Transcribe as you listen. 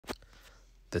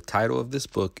The title of this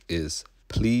book is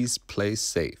Please Play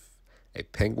Safe, A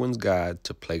Penguin's Guide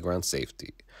to Playground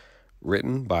Safety,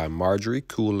 written by Marjorie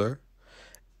Cooler,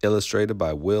 illustrated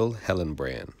by Will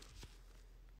Hellenbrand.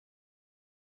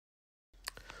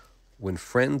 When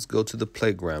friends go to the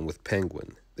playground with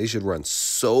Penguin, they should run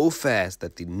so fast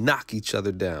that they knock each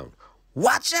other down.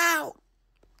 Watch out!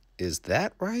 Is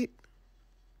that right?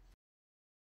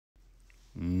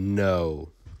 No,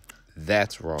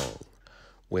 that's wrong.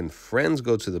 When friends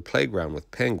go to the playground with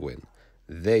Penguin,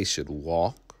 they should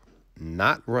walk,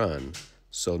 not run,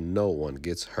 so no one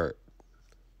gets hurt.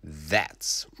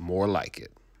 That's more like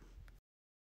it.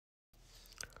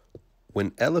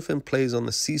 When Elephant plays on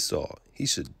the seesaw, he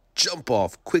should jump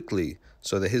off quickly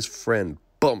so that his friend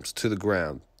bumps to the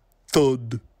ground.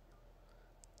 Thud.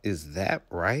 Is that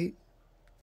right?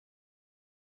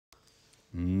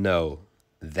 No,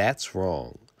 that's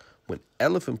wrong. When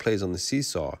Elephant plays on the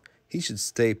seesaw, he should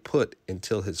stay put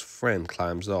until his friend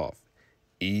climbs off.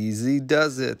 Easy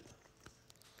does it.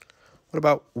 What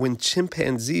about when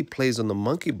Chimpanzee plays on the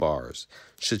monkey bars?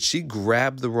 Should she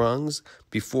grab the rungs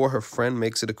before her friend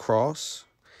makes it across?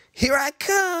 Here I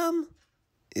come!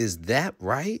 Is that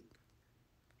right?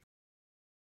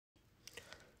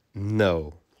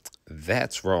 No,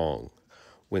 that's wrong.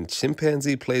 When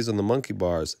Chimpanzee plays on the monkey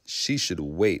bars, she should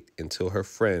wait until her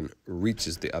friend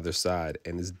reaches the other side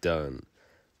and is done.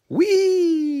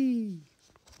 Whee!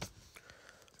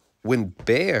 When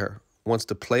Bear wants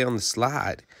to play on the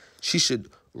slide, she should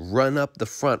run up the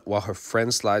front while her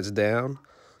friend slides down.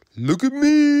 Look at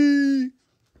me!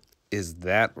 Is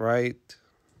that right?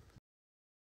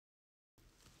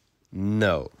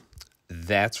 No,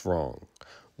 that's wrong.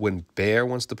 When Bear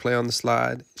wants to play on the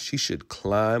slide, she should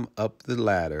climb up the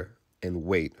ladder and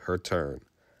wait her turn.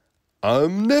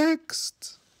 I'm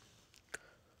next.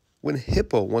 When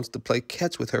Hippo wants to play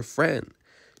catch with her friend,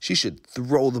 she should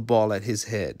throw the ball at his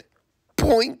head.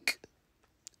 Boink!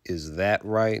 Is that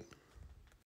right?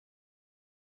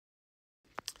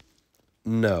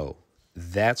 No,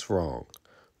 that's wrong.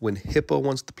 When Hippo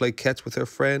wants to play catch with her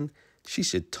friend, she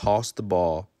should toss the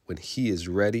ball when he is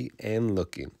ready and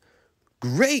looking.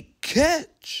 Great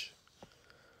catch!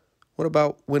 What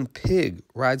about when Pig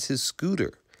rides his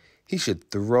scooter? He should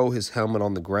throw his helmet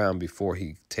on the ground before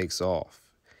he takes off.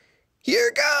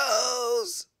 Here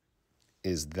goes!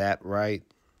 Is that right?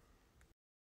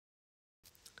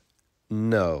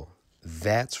 No,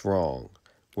 that's wrong.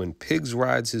 When Pig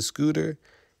rides his scooter,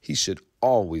 he should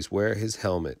always wear his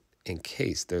helmet in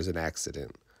case there's an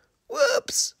accident.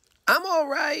 Whoops! I'm all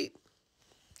right.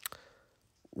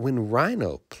 When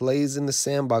Rhino plays in the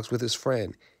sandbox with his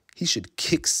friend, he should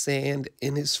kick sand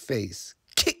in his face.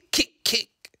 Kick, kick,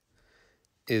 kick.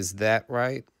 Is that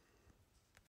right?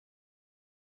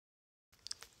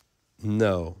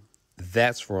 No,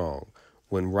 that's wrong.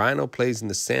 When Rhino plays in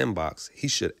the sandbox, he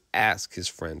should ask his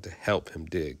friend to help him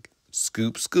dig.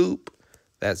 Scoop, scoop.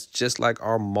 That's just like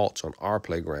our mulch on our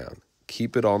playground.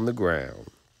 Keep it on the ground.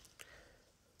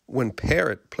 When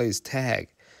Parrot plays tag,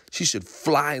 she should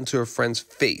fly into her friend's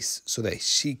face so that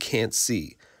she can't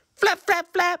see. Flap,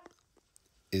 flap, flap.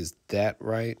 Is that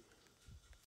right?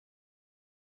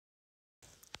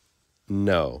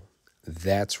 No,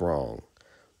 that's wrong.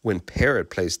 When Parrot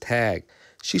plays tag,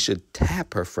 she should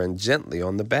tap her friend gently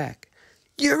on the back.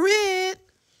 You're it!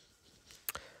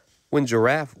 When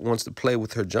Giraffe wants to play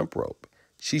with her jump rope,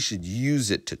 she should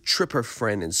use it to trip her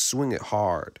friend and swing it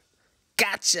hard.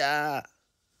 Gotcha!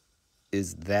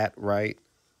 Is that right?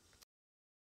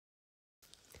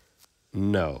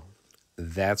 No,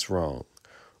 that's wrong.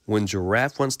 When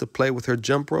Giraffe wants to play with her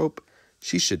jump rope,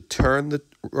 she should turn the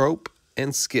rope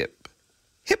and skip.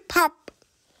 Hip hop!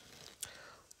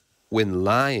 When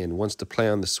Lion wants to play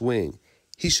on the swing,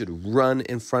 he should run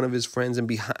in front of his friends and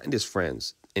behind his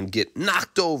friends and get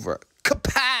knocked over.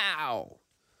 Kapow!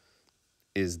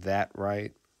 Is that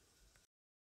right?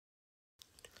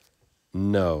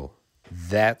 No,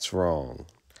 that's wrong.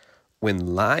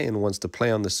 When Lion wants to play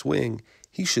on the swing,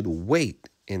 he should wait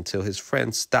until his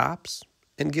friend stops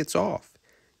and gets off.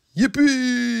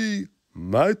 Yippee!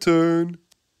 My turn.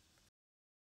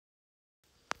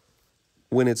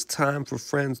 When it's time for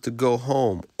friends to go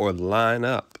home or line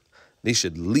up, they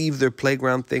should leave their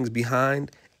playground things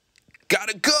behind.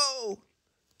 Gotta go!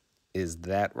 Is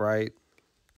that right?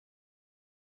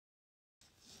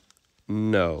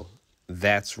 No,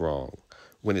 that's wrong.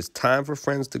 When it's time for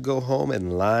friends to go home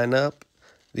and line up,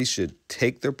 they should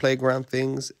take their playground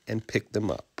things and pick them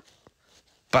up.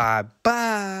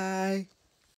 Bye-bye.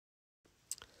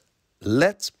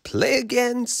 Let's play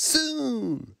again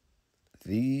soon.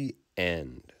 The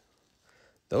end.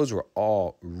 Those are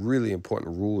all really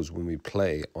important rules when we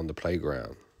play on the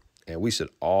playground, and we should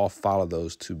all follow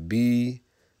those to be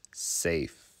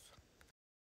safe.